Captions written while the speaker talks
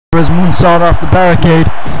His moonsault off the barricade.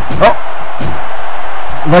 Oh!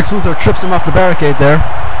 Lex Luthor trips him off the barricade there,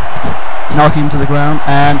 knocking him to the ground,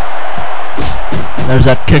 and there's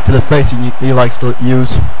that kick to the face he likes to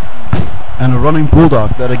use, and a running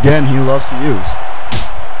bulldog that again he loves to use.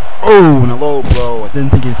 Oh, and a low blow. I didn't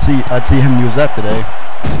think I'd see him use that today.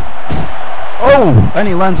 Oh, and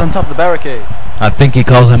he lands on top of the barricade. I think he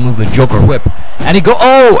calls that move the Joker whip, and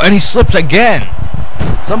he slips again.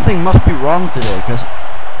 Something must be wrong today, because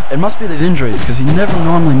it must be his injuries, because he never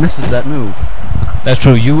normally misses that move. That's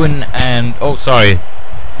true. Ewan and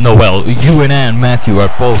Matthew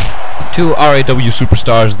are both two RAW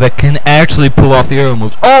superstars that can actually pull off the aerial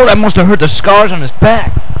moves. Oh, that must have hurt the scars on his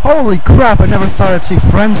back. Holy crap, I never thought I'd see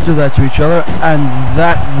friends do that to each other, and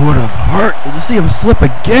that would have hurt. Did you see him slip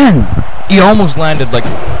again? He almost landed like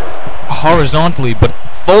horizontally, but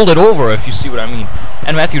folded over, if you see what I mean.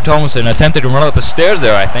 And Matthew Tomlinson attempted to run up the stairs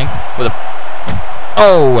there, I think, with a...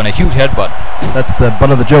 Oh, and a huge headbutt. That's the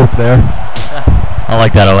butt of the joke there. I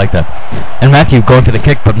like that. And Matthew going for the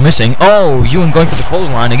kick, but missing. Oh, Ewan going for the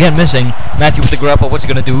clothesline, again missing. Matthew with the grapple, what's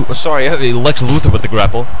he going to do? Oh, sorry, Lex Luthor with the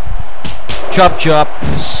grapple. Chop, chop,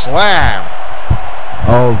 slam.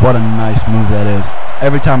 Oh, what a nice move that is.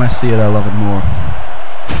 Every time I see it, I love it more.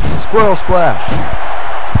 Squirrel splash.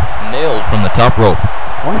 Nailed from the top rope.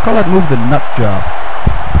 I want to call that move the nut job.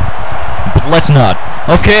 But let's not.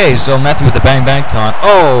 Okay, so Matthew with the bang bang taunt.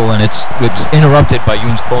 Oh, and it's interrupted by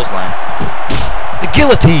Ewan's clothesline. The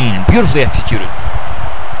guillotine, beautifully executed.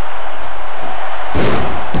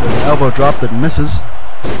 There's an elbow drop that misses.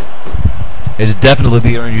 It's definitely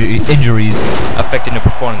the injuries affecting the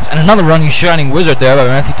performance. And another running shining wizard there by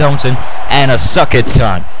Matthew Tomlinson, and a suck it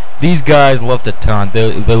taunt. These guys love to taunt.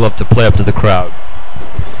 They love to play up to the crowd.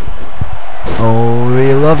 Oh,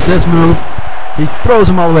 he loves this move. He throws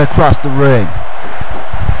him all the way across the ring.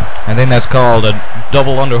 I think that's called a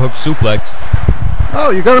double underhook suplex.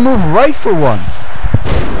 Oh, you gotta move right for once.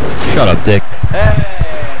 Shut up, Dick. Hey!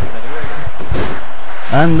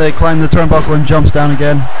 And they climb the turnbuckle and jumps down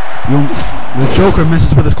again. The Joker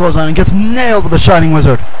misses with his clothesline and gets nailed with the Shining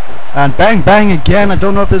Wizard. And bang bang again. I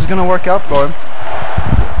don't know if this is gonna work out for him.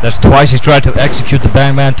 That's twice he's tried to execute the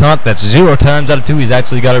bang bang taunt. That's 0 times out of 2 he's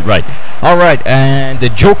actually got it right. Alright, and the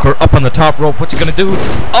Joker up on the top rope. What's he gonna do?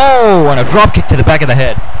 Oh, and a drop kick to the back of the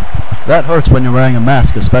head. That hurts when you're wearing a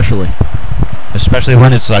mask, especially. Especially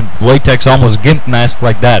when it's a latex, almost gimp mask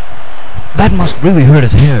like that. That must really hurt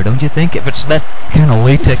his hair, don't you think? If it's that kind of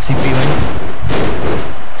latexy feeling.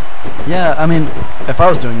 Yeah, I mean, if I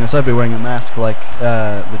was doing this, I'd be wearing a mask like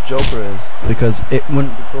the Joker is, because it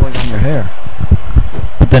wouldn't be pulling on your hair.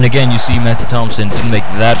 But then again, you see Matthew Thompson didn't make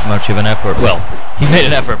that much of an effort. Well, he made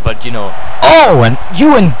an effort, but you know. Oh, and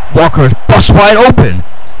Ewan Walker's bust wide open.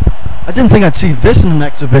 I didn't think I'd see this in an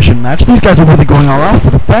exhibition match. These guys are really going all out for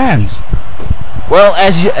the fans. Well,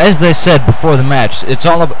 as they said before the match, it's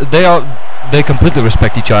all they completely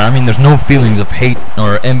respect each other. I mean, there's no feelings of hate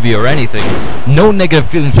or envy or anything. No negative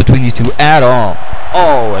feelings between these two at all.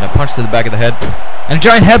 Oh, and a punch to the back of the head. And a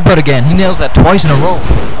giant headbutt again. He nails that twice in a row.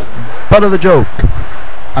 Butt of the joke.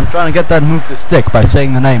 I'm trying to get that move to stick by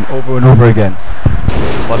saying the name over and over again.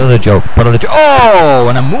 Butt of the joke. Butt of the joke. Oh,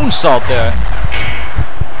 and a moonsault there.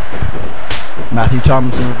 Matthew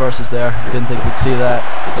Tomlinson reverses there. Didn't think we'd see that.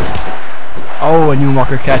 Oh, and Ewan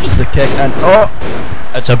Walker catches the kick, and oh!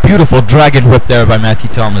 That's a beautiful dragon whip there by Matthew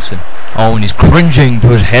Tomlinson. Oh, and he's cringing to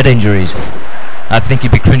his head injuries. I think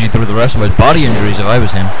he'd be cringing through the rest of his body injuries if I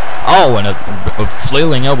was him. Oh, and a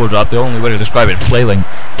flailing elbow drop, the only way to describe it, flailing.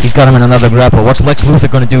 He's got him in another grapple. What's Lex Luthor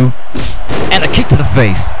going to do? And a kick to the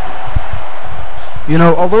face. You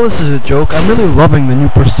know, although this is a joke, I'm really loving the new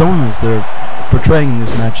personas they're portraying in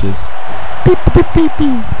these matches. Beep, beep, beep,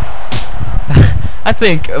 beep. I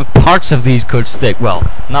think parts of these could stick. Well,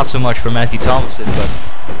 not so much for Matthew Tomlinson, but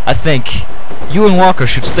I think Ewan Walker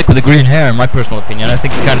should stick with the green hair, in my personal opinion. I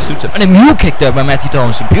think it kind of suits him. And a mule kick there by Matthew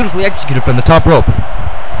Tomlinson, beautifully executed from the top rope.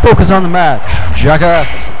 Focus on the match,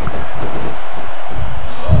 jackass.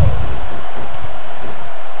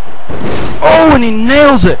 Oh, and he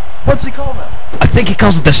nails it. What's he call that? I think he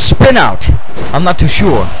calls it the spin out. I'm not too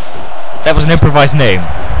sure. That was an improvised name.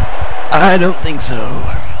 I don't think so.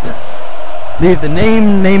 Leave the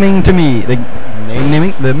naming to me. The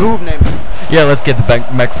move naming. Yeah, let's get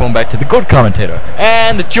the microphone back to the good commentator.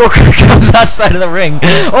 And the Joker comes outside of the ring.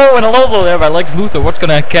 Oh, and a low blow there by Lex Luthor. What's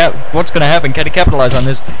gonna happen? Can he capitalize on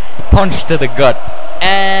this? Punch to the gut.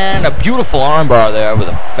 And a beautiful armbar there with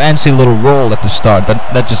a fancy little roll at the start.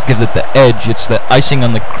 That just gives it the edge. It's the icing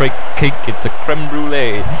on the cake. It's the creme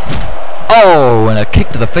brulee. Oh, and a kick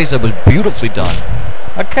to the face that was beautifully done.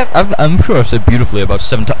 I'm sure I've said beautifully about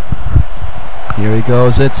 7 times. Here he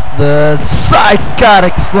goes. It's the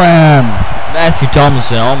psychotic slam. Matthew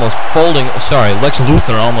Tomlinson almost folding. Sorry, Lex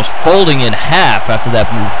Luthor almost folding in half after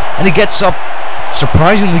that move, and he gets up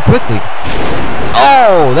surprisingly quickly.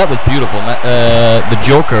 Oh, that was beautiful. The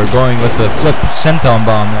Joker going with the flip senton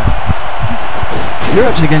bomb there. You're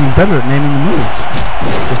actually getting better at naming the moves.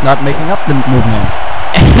 Just not making up the move names.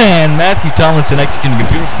 And Matthew Tomlinson executing a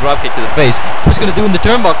beautiful dropkick to the face. What's going to do in the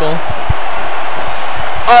turnbuckle?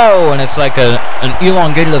 Oh, and it's like an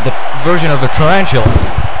elongated version of a tarantula.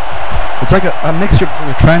 It's like a mixture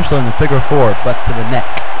between a tarantula and a figure four, but to the neck.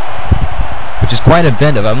 Which is quite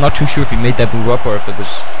inventive. I'm not too sure if he made that move up or if it was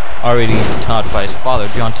already taught by his father,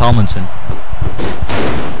 John Tomlinson.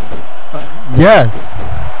 Yes.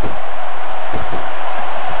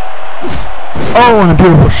 Oh, and a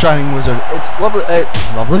beautiful Shining Wizard. It's lovely.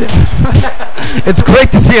 Lovely? It's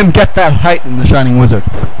great to see him get that height in the Shining Wizard.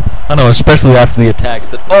 I know, especially after the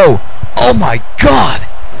attacks. Oh my God!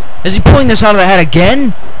 Is he pulling this out of the hat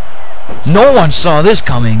again? No one saw this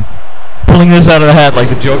coming. Pulling this out of the hat like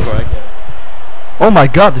the Joker, I guess. Oh my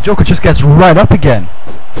God, the Joker just gets right up again.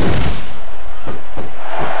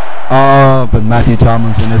 Oh, but Matthew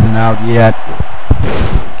Tomlinson isn't out yet.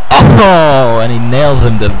 Oh, and he nails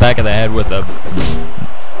him to the back of the head with a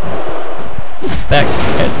back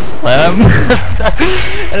head slam.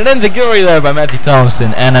 And an enziguri there by Matthew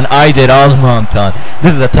Tomlinson, and an I Did Osmond taunt.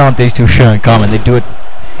 This is a taunt these two share in common. They do it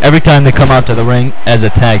every time they come out to the ring as a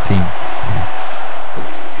tag team.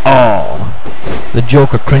 Oh, the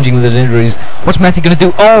Joker cringing with his injuries. What's Matthew gonna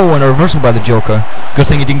do? Oh, and a reversal by the Joker. Good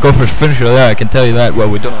thing he didn't go for his finisher there, I can tell you that. Well,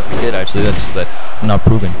 we don't know if he did actually, that's not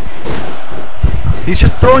proven. He's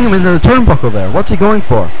just throwing him into the turnbuckle there. What's he going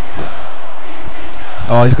for?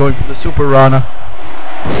 Oh, he's going for the Super Rana.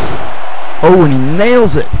 Oh, and he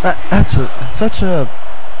nails it. That's such a...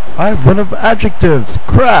 I run of adjectives.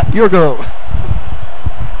 Crap, your go.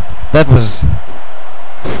 That was...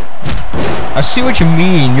 I see what you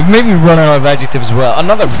mean. You've made me run out of adjectives as well.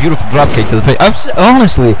 Another beautiful dropkick to the face.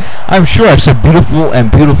 Honestly, I'm sure I've said beautiful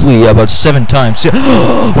and beautifully about 7 times.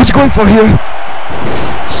 What's he going for here?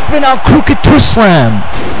 Spin out crooked twist slam.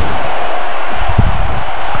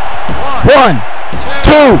 1,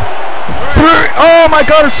 2, 3. Oh my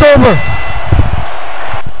God, it's over.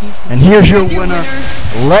 And here's your winner,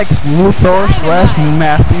 Lex Luthor /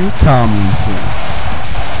 Matthew Tomlinson.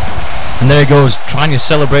 And there he goes, trying to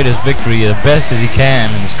celebrate his victory as best as he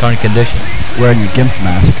can in his current condition. Wearing your GIMP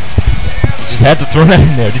mask. You just had to throw that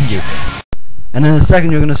in there, didn't you? And in a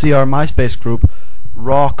second, you're going to see our MySpace group,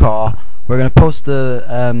 RAWCAW. We're going to post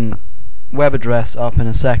the web address up in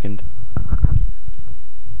a second.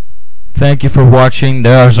 Thank you for watching.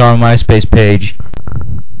 There's our MySpace page.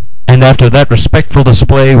 And after that respectful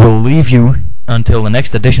display, we'll leave you until the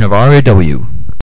next edition of RAW.